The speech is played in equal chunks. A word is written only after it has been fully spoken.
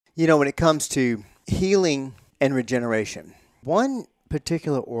You know, when it comes to healing and regeneration, one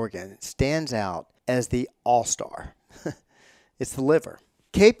particular organ stands out as the all-star. It's the liver.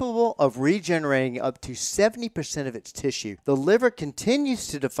 Capable of regenerating up to 70% of its tissue, the liver continues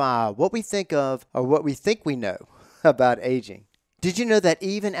to defy what we think of or what we think we know about aging. Did you know that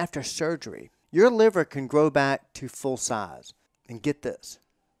even after surgery, your liver can grow back to full size? And get this,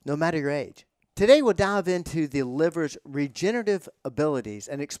 no matter your age. Today we'll dive into the liver's regenerative abilities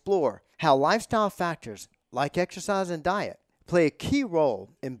and explore how lifestyle factors like exercise and diet play a key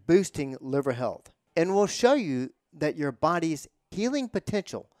role in boosting liver health. And we'll show you that your body's healing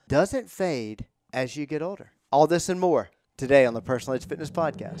potential doesn't fade as you get older. All this and more today on the Personal Edge Fitness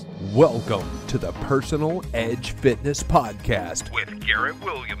Podcast. Welcome to the Personal Edge Fitness Podcast with Garrett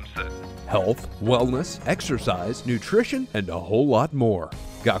Williamson. Health, wellness, exercise, nutrition, and a whole lot more.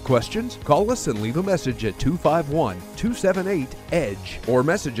 Got questions? Call us and leave a message at 251-278-EDGE or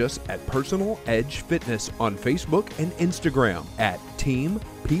message us at Personal Edge Fitness on Facebook and Instagram, at Team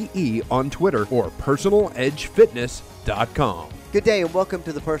PE on Twitter, or personaledgefitness.com. Good day and welcome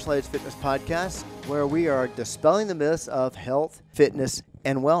to the Personal Edge Fitness Podcast, where we are dispelling the myths of health, fitness,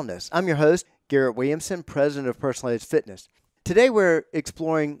 and wellness. I'm your host, Garrett Williamson, president of Personal Edge Fitness. Today we're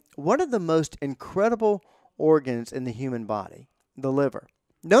exploring one of the most incredible organs in the human body, the liver.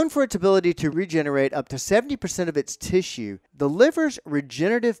 Known for its ability to regenerate up to 70% of its tissue, the liver's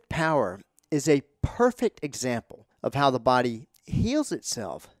regenerative power is a perfect example of how the body heals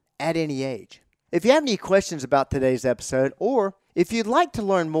itself at any age. If you have any questions about today's episode, or if you'd like to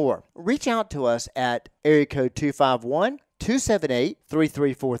learn more, reach out to us at area code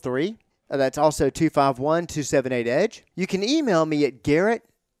 251-278-3343. That's also 251-278-EDGE. You can email me at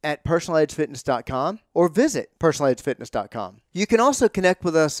garrett@personaledgefitness.com or visit personaledgefitness.com. You can also connect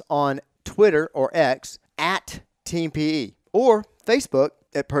with us on Twitter or X at Team PE or Facebook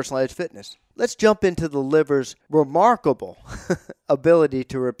at Personal Edge Fitness. Let's jump into the liver's remarkable ability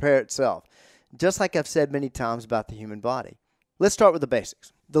to repair itself, just like I've said many times about the human body. Let's start with the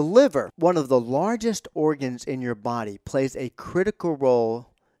basics. The liver, one of the largest organs in your body, plays a critical role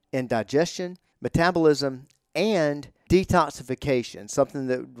in digestion, metabolism, and detoxification, something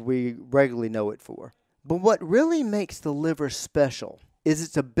that we regularly know it for. But what really makes the liver special is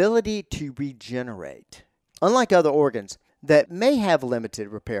its ability to regenerate. Unlike other organs that may have limited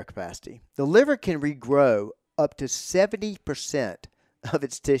repair capacity, the liver can regrow up to 70% of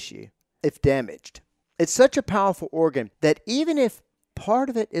its tissue if damaged. It's such a powerful organ that even if part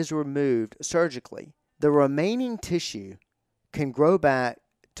of it is removed surgically, the remaining tissue can grow back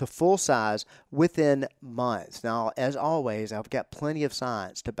to full size within months. Now, as always, I've got plenty of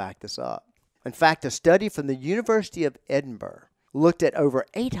science to back this up. In fact, a study from the University of Edinburgh looked at over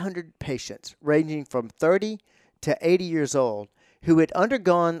 800 patients ranging from 30 to 80 years old who had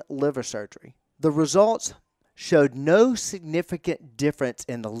undergone liver surgery. The results showed no significant difference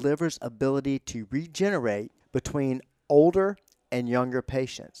in the liver's ability to regenerate between older and younger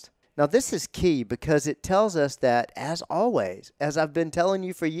patients. Now, this is key because it tells us that, as always, as I've been telling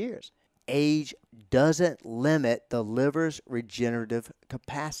you for years, age doesn't limit the liver's regenerative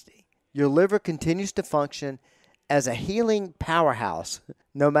capacity. Your liver continues to function as a healing powerhouse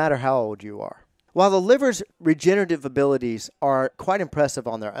no matter how old you are. While the liver's regenerative abilities are quite impressive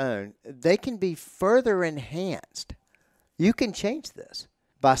on their own, they can be further enhanced. You can change this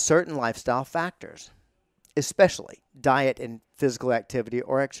by certain lifestyle factors, especially diet and physical activity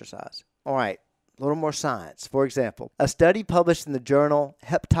or exercise. All right, a little more science. For example, a study published in the journal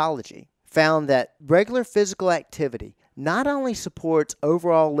Hepatology found that regular physical activity not only supports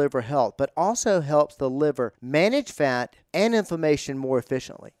overall liver health, but also helps the liver manage fat and inflammation more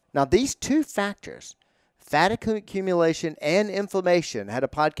efficiently. Now, these two factors, fat accumulation and inflammation, I had a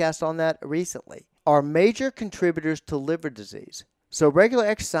podcast on that recently, are major contributors to liver disease. So regular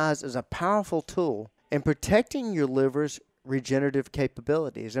exercise is a powerful tool in protecting your liver's regenerative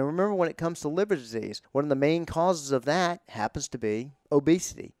capabilities. And remember, when it comes to liver disease, one of the main causes of that happens to be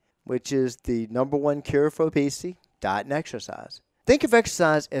obesity, which is the number one cure for obesity: diet and exercise. Think of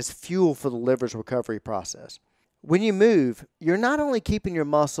exercise as fuel for the liver's recovery process. When you move, you're not only keeping your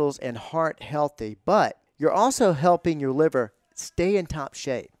muscles and heart healthy, but you're also helping your liver stay in top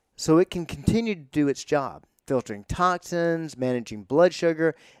shape so it can continue to do its job, filtering toxins, managing blood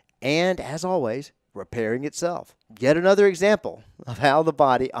sugar, and, as always, repairing itself. Yet another example of how the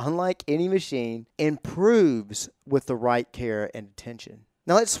body, unlike any machine, improves with the right care and attention.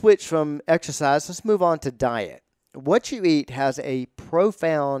 Now let's switch from exercise. Let's move on to diet. What you eat has a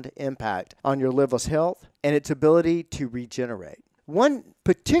profound impact on your liver's health and its ability to regenerate. One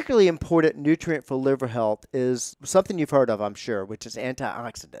particularly important nutrient for liver health is something you've heard of, I'm sure, which is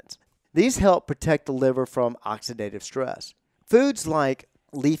antioxidants. These help protect the liver from oxidative stress. Foods like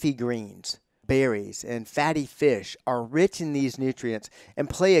leafy greens, berries, and fatty fish are rich in these nutrients and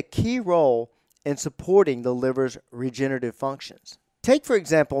play a key role in supporting the liver's regenerative functions. Take, for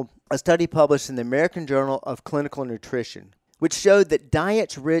example, a study published in the American Journal of Clinical Nutrition, which showed that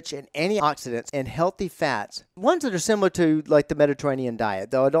diets rich in antioxidants and healthy fats, ones that are similar to like the Mediterranean diet,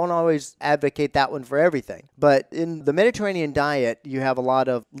 though I don't always advocate that one for everything. But in the Mediterranean diet, you have a lot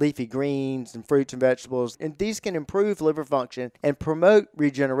of leafy greens and fruits and vegetables, and these can improve liver function and promote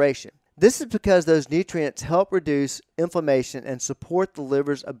regeneration. This is because those nutrients help reduce inflammation and support the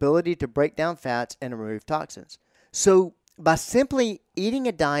liver's ability to break down fats and remove toxins. So by simply eating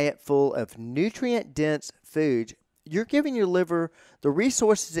a diet full of nutrient-dense foods, you're giving your liver the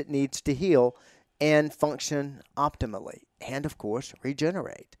resources it needs to heal and function optimally, and of course,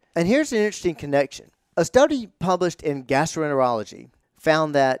 regenerate. And here's an interesting connection. A study published in Gastroenterology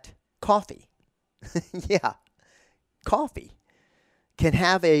found that coffee, coffee can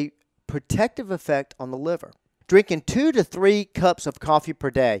have a protective effect on the liver. Drinking 2 to 3 cups of coffee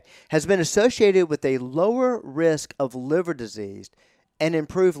per day has been associated with a lower risk of liver disease and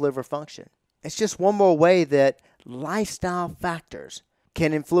improved liver function. It's just one more way that lifestyle factors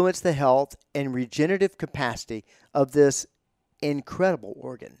can influence the health and regenerative capacity of this incredible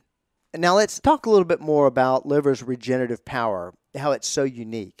organ. And now let's talk a little bit more about liver's regenerative power, how it's so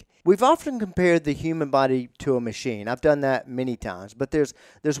unique. We've often compared the human body to a machine. I've done that many times, but there's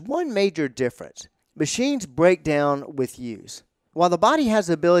one major difference. Machines break down with use, while the body has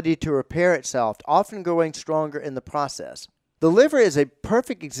the ability to repair itself, often growing stronger in the process. The liver is a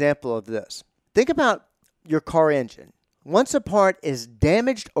perfect example of this. Think about your car engine. Once a part is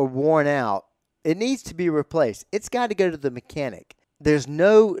damaged or worn out, it needs to be replaced. It's got to go to the mechanic. There's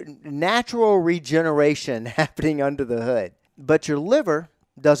no natural regeneration happening under the hood. But your liver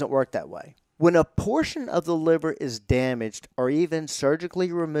doesn't work that way. When a portion of the liver is damaged or even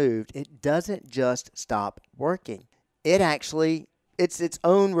surgically removed, it doesn't just stop working. It's its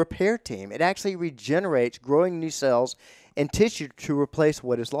own repair team. It actually regenerates, growing new cells and tissue to replace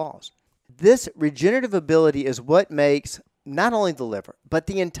what is lost. This regenerative ability is what makes not only the liver, but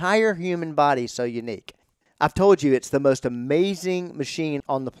the entire human body so unique. I've told you it's the most amazing machine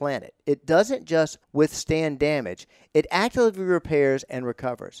on the planet. It doesn't just withstand damage, it actively repairs and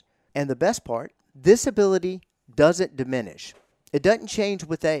recovers. And the best part, this ability doesn't diminish. It doesn't change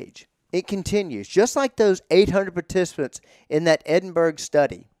with age. It continues, just like those 800 participants in that Edinburgh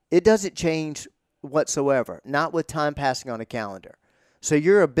study. It doesn't change whatsoever, not with time passing on a calendar. So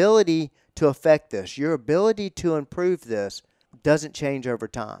your ability to affect this, your ability to improve this, doesn't change over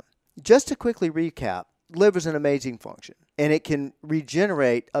time. Just to quickly recap, liver's an amazing function, and it can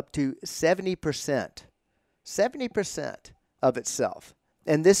regenerate up to 70% of itself.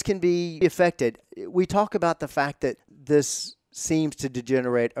 And this can be affected. We talk about the fact that this seems to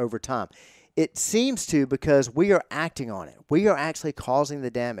degenerate over time. It seems to because we are acting on it. We are actually causing the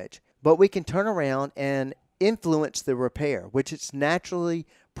damage. But we can turn around and influence the repair, which it's naturally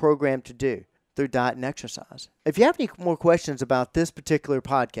programmed to do through diet and exercise. If you have any more questions about this particular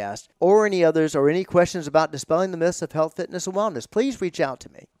podcast or any others, or any questions about dispelling the myths of health, fitness, and wellness, please reach out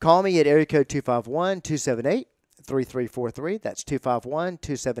to me. Call me at area code 251-278-3343. That's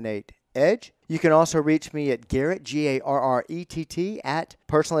 251-278-EDGE. You can also reach me at Garrett, Garrett, at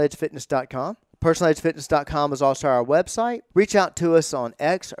personaledgefitness.com. Personaledgefitness.com is also our website. Reach out to us on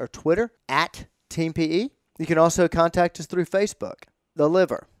X or Twitter at Team PE. You can also contact us through Facebook. The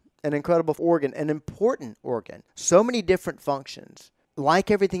liver, an incredible organ, an important organ. So many different functions.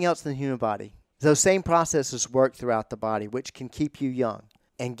 Like everything else in the human body, those same processes work throughout the body, which can keep you young.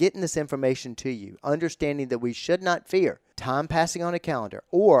 And getting this information to you, understanding that we should not fear time passing on a calendar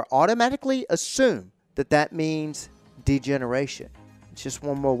or automatically assume that that means degeneration. It's just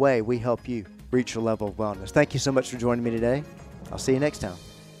one more way we help you reach your level of wellness. Thank you so much for joining me today. I'll see you next time.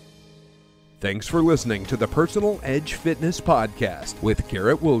 Thanks for listening to the Personal Edge Fitness Podcast with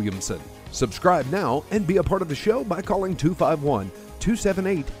Garrett Williamson. Subscribe now and be a part of the show by calling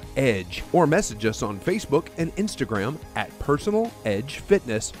 251-278-EDGE or message us on Facebook and Instagram at Personal Edge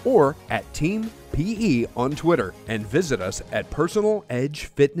Fitness or at Team PE on Twitter, and visit us at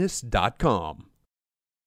personaledgefitness.com.